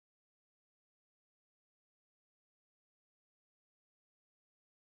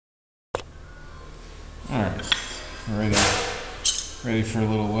Alright, ready for a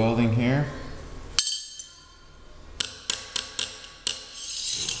little welding here.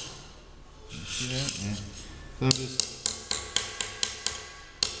 See that? Yeah. So I'm just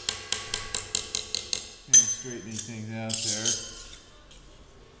kind of straightening things out there.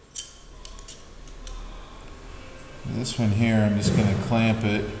 This one here, I'm just going to clamp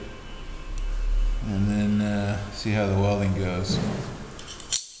it and then see how the welding goes.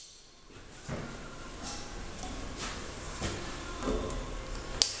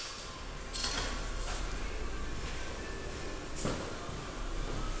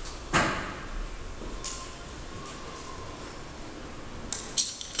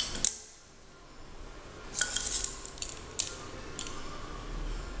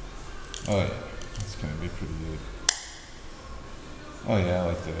 Oh yeah, that's going to be pretty good. Oh yeah, I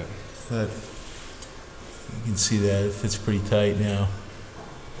like that. But you can see that it fits pretty tight now.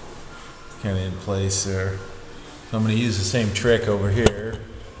 Kind of in place there. So I'm going to use the same trick over here.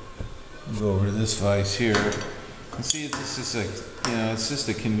 Go over to this vise here. And see, it's just a, it's just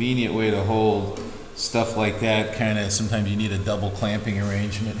a convenient way to hold stuff like that. Kind of, sometimes you need a double clamping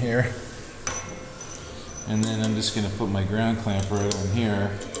arrangement here. And then I'm just going to put my ground clamp right on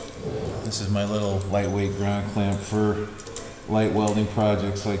here. This is my little lightweight ground clamp for light welding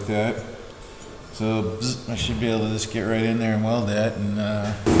projects like that. So I should be able to just get right in there and weld that and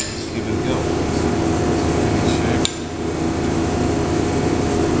just give it a go.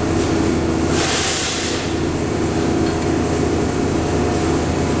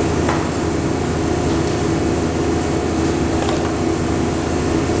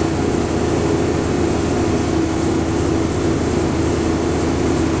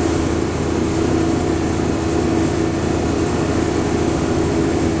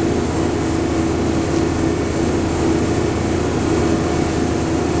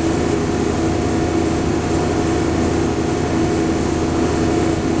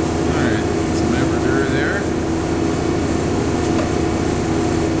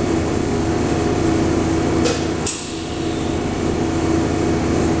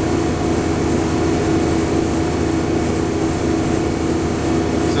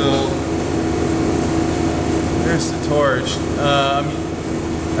 Torch.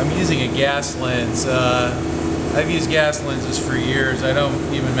 I'm using a gas lens. I've used gas lenses for years. I don't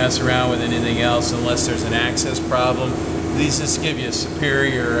even mess around with anything else unless there's an access problem. These just give you a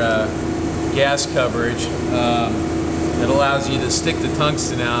superior gas coverage. It allows you to stick the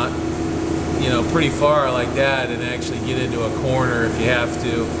tungsten out, pretty far like that and actually get into a corner if you have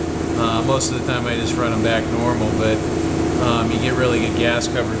to. Most of the time I just run them back normal, but you get really good gas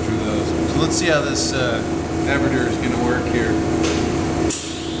coverage through those. So let's see how this Everder is going to work here.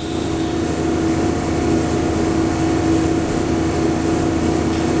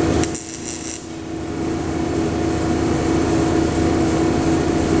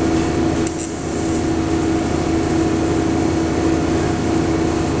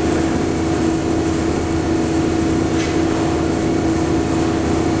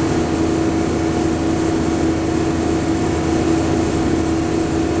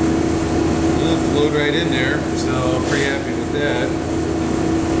 Right in there, so I'm pretty happy with that.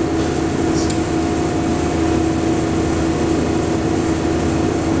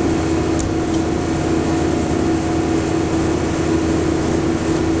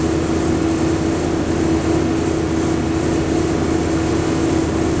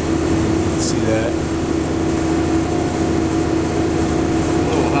 See that? A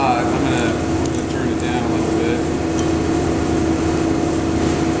little hot. I'm gonna turn it down a little bit.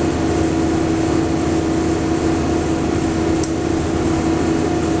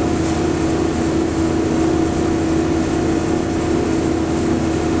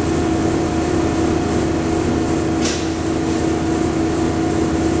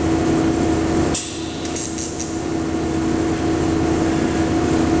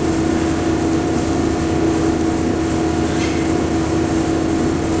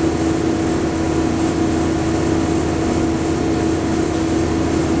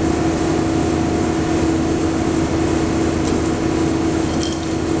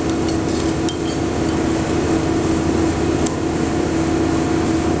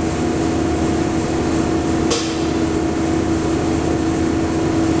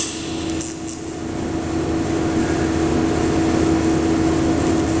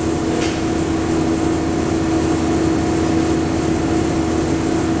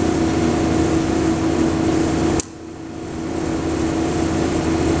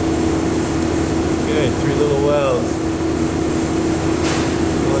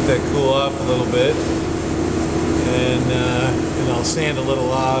 Cool off a little bit, and I'll sand a little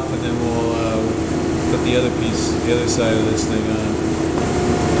off, and then we'll put the other piece, the other side of this thing on.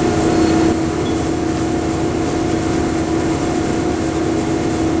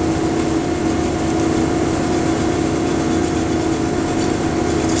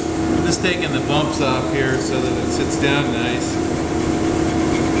 Taking the bumps off here so that it sits down nice.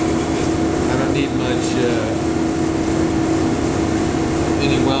 I don't need much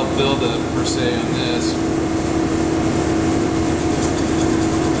any weld buildup per se on this.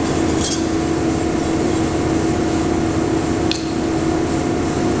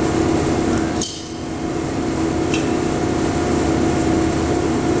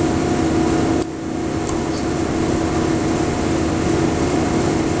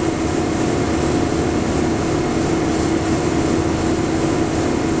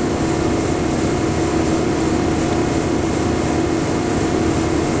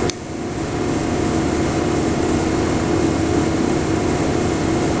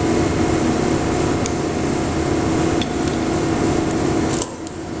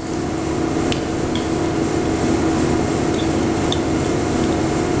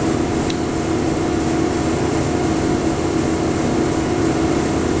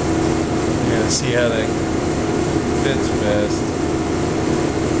 See how that fits best.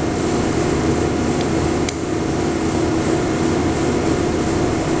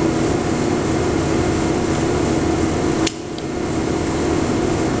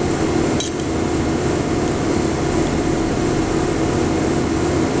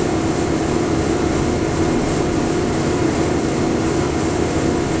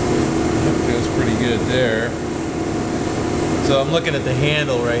 That feels pretty good there. So I'm looking at the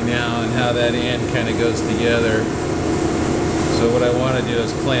handle right now and how that end kind of goes together. So what I want to do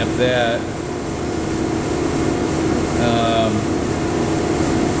is clamp that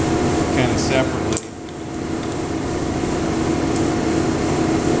kind of separately.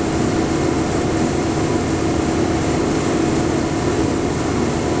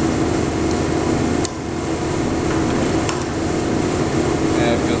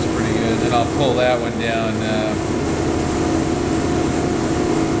 Yeah, it feels pretty good. Then I'll pull that one down.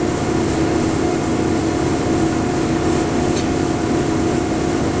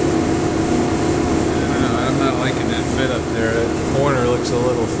 Up there, that corner looks a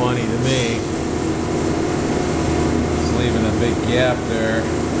little funny to me. It's leaving a big gap there.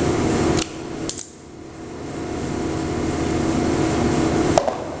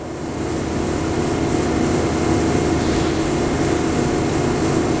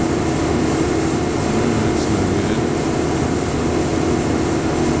 That's no good.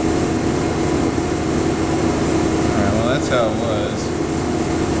 Alright, well that's how it was.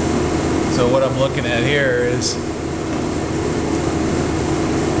 So what I'm looking at here is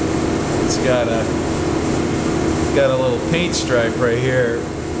got a little paint stripe right here,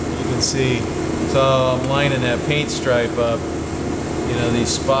 you can see. So I'm lining that paint stripe up, you know, these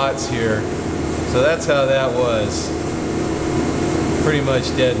spots here. So that's how that was. Pretty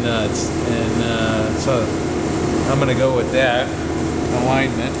much dead nuts. And so I'm gonna go with that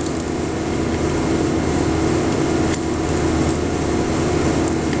alignment.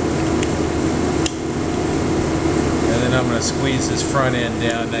 I'm going to squeeze this front end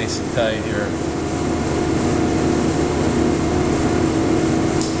down nice and tight here.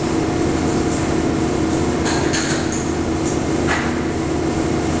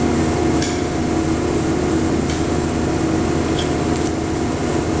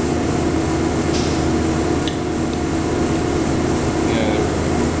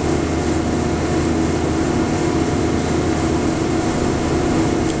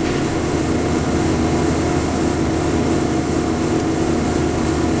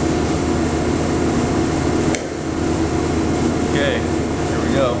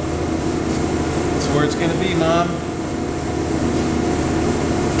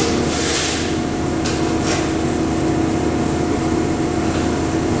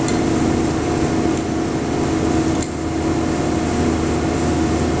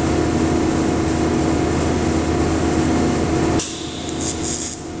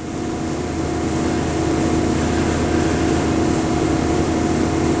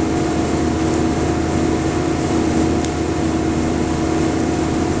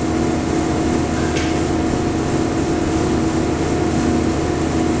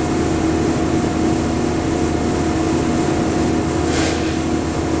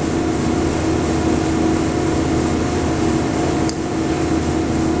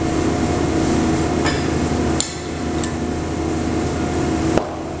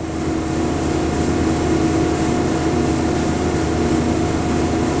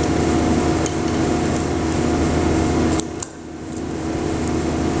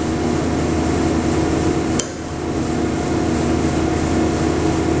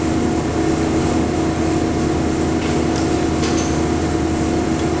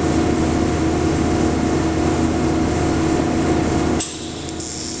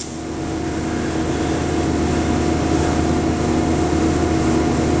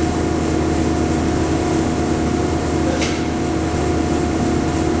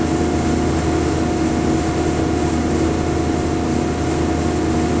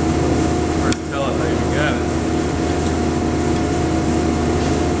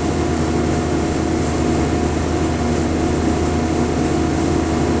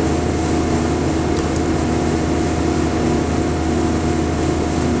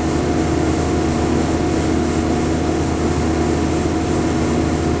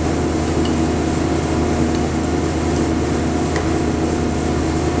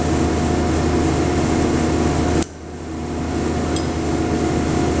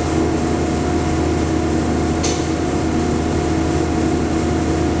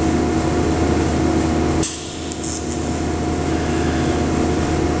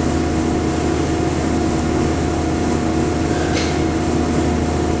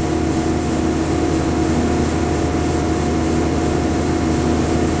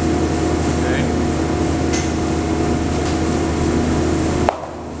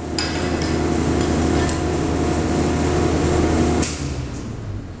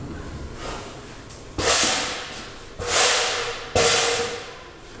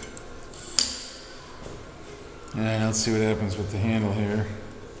 let's see what happens with the handle here.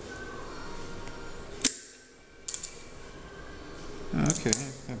 Okay,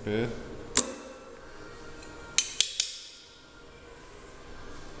 not bad.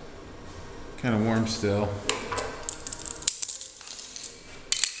 Kind of warm still.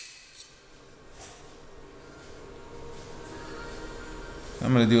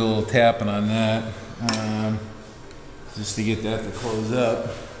 I'm going to do a little tapping on that, just to get that to close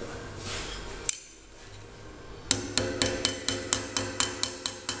up.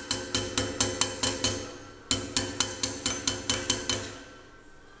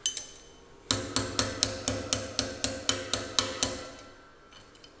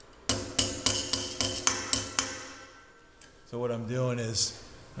 So what I'm doing is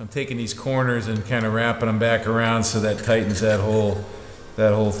I'm taking these corners and kind of wrapping them back around so that tightens that whole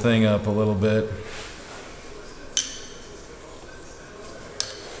thing up a little bit.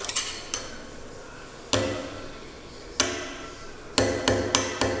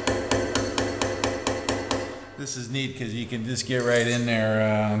 This is neat because you can just get right in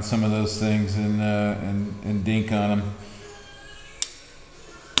there on some of those things and dink on them.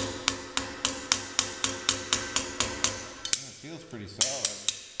 Feels pretty solid.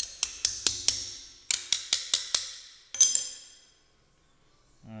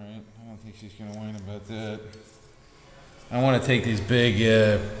 Alright, I don't think she's going to whine about that. I want to take these big,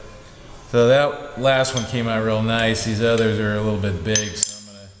 so that last one came out real nice. These others are a little bit big, so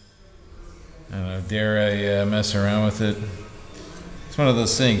I'm going to, I don't know, dare I mess around with it. It's one of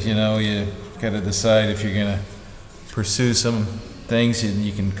those things, you know, you got to decide if you're going to pursue some things and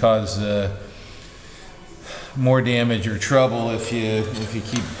you can cause more damage or trouble if you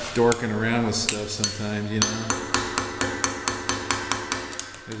keep dorking around with stuff sometimes, you know.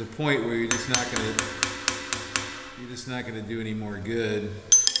 There's a point where you're just not gonna do any more good.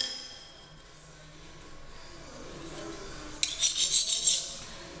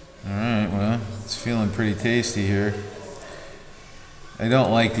 Alright, well, it's feeling pretty tasty here. I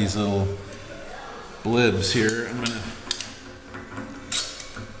don't like these little blibs here.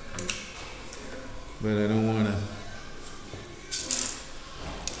 But I don't want to.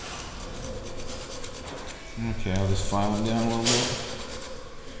 Okay, I'll just file them down a little bit.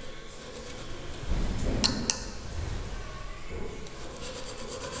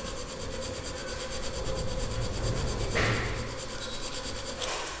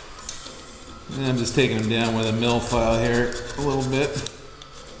 And I'm just taking them down with a mill file here a little bit.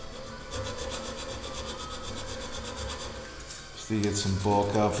 Just to get some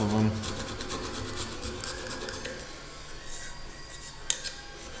bulk off of them.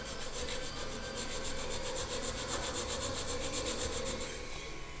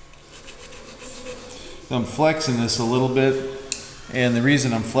 So I'm flexing this a little bit, and the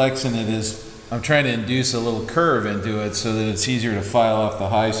reason I'm flexing it is I'm trying to induce a little curve into it so that it's easier to file off the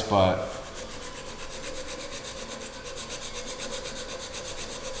high spot.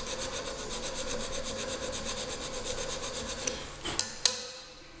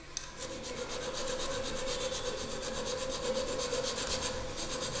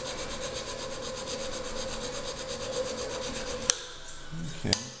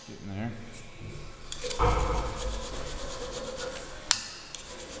 Okay, getting there.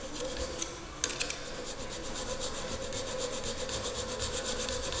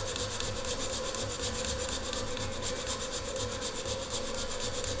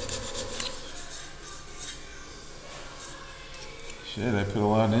 Shit, I put a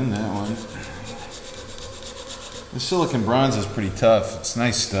lot in that one. The silicon bronze is pretty tough. It's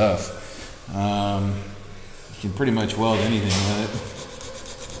nice stuff. You can pretty much weld anything with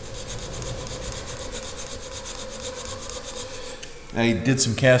it. I did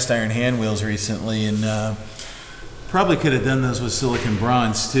some cast iron hand wheels recently, and probably could have done those with silicon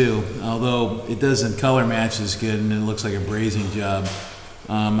bronze too, although it doesn't color match as good and it looks like a brazing job.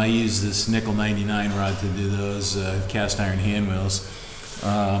 I use this nickel 99 rod to do those cast iron hand wheels.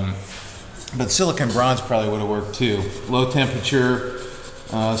 But silicon bronze probably would have worked too. Low temperature,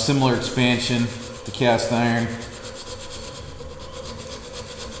 similar expansion to cast iron.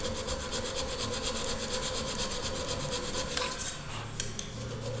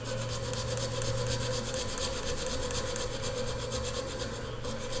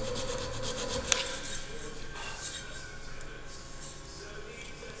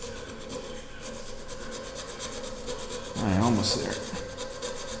 All right, almost there.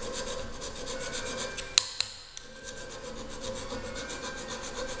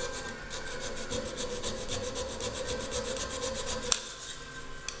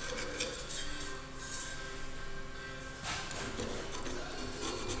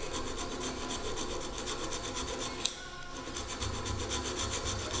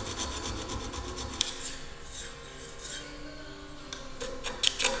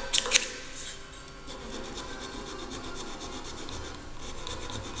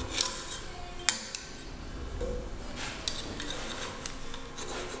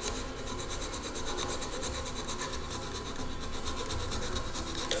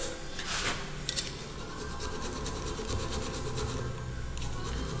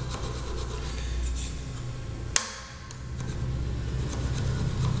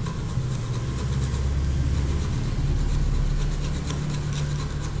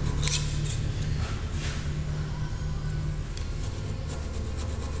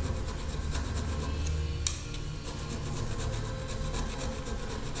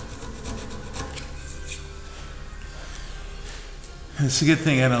 It's a good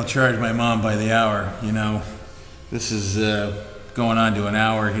thing I don't charge my mom by the hour, you know. This is going on to an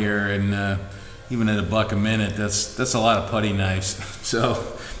hour here, and even at $1 a minute, that's a lot of putty knives. So,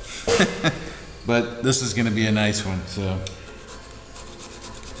 but this is going to be a nice one. So.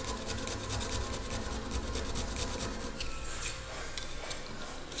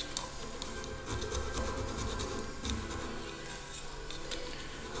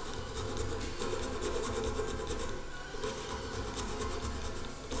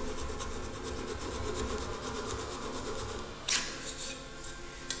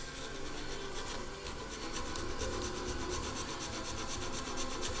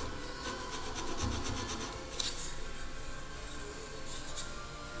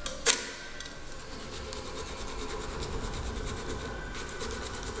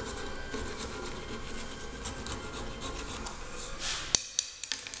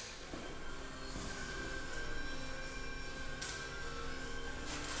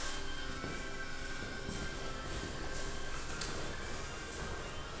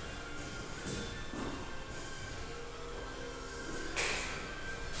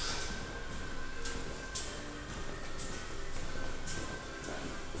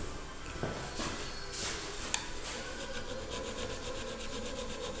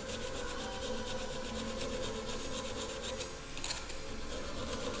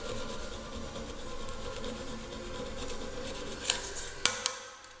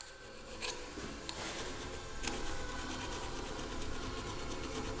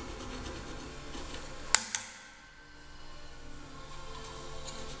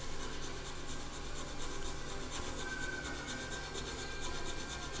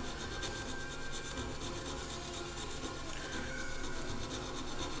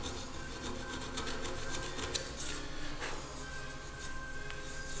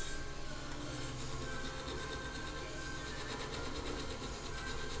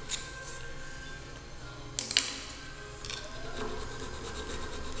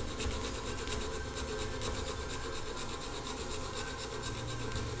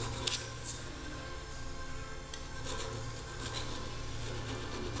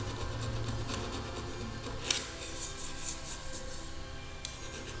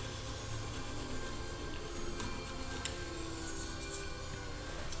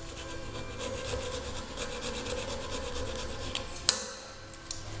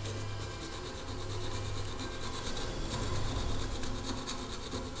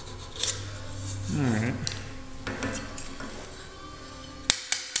 All right.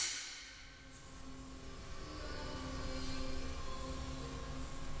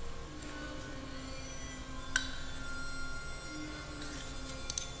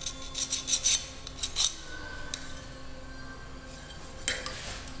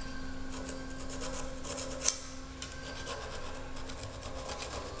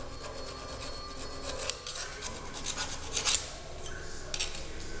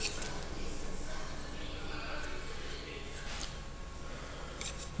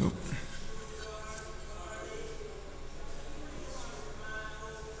 Oop.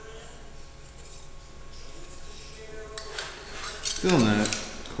 Still not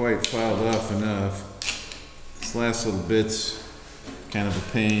quite filed off enough. This last little bit's kind of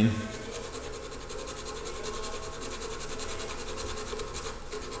a pain.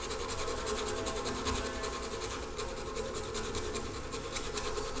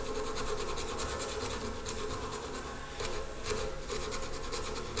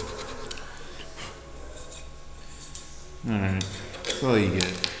 All right, that's all you get.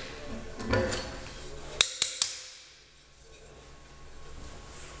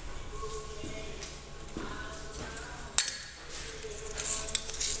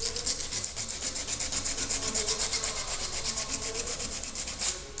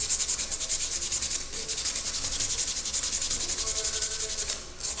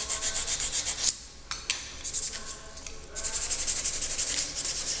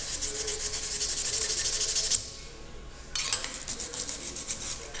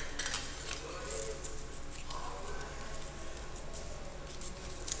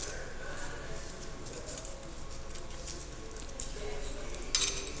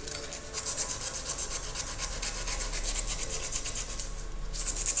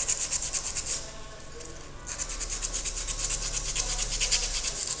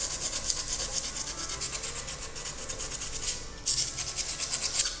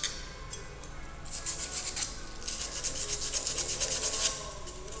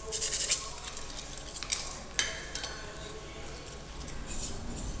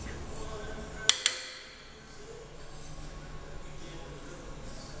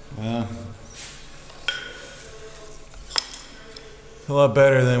 Well, A lot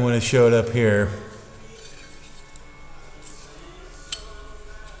better than when it showed up here.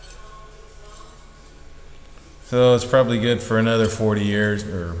 So it's probably good for another 40 years,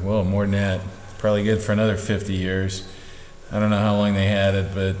 or well, more than that. Probably good for another 50 years. I don't know how long they had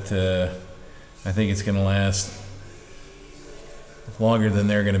it, but I think it's going to last longer than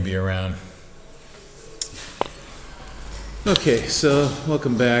they're going to be around. Okay, so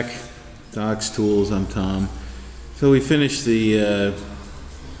welcome back to Ox Tools. I'm Tom. So we finished the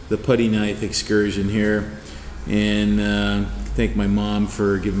putty knife excursion here, and thank my mom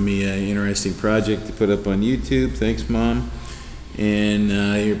for giving me an interesting project to put up on YouTube. Thanks, Mom. And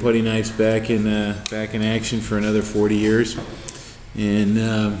your putty knife's back in action for another 40 years. And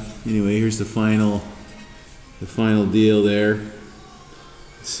anyway, here's the final deal there.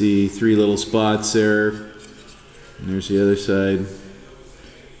 See 3 little spots there, and there's the other side.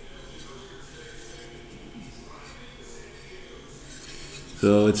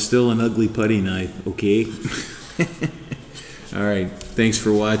 So it's still an ugly putty knife, okay? All right, thanks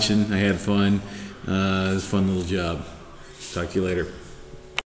for watching. I had fun. It was a fun little job. Talk to you later.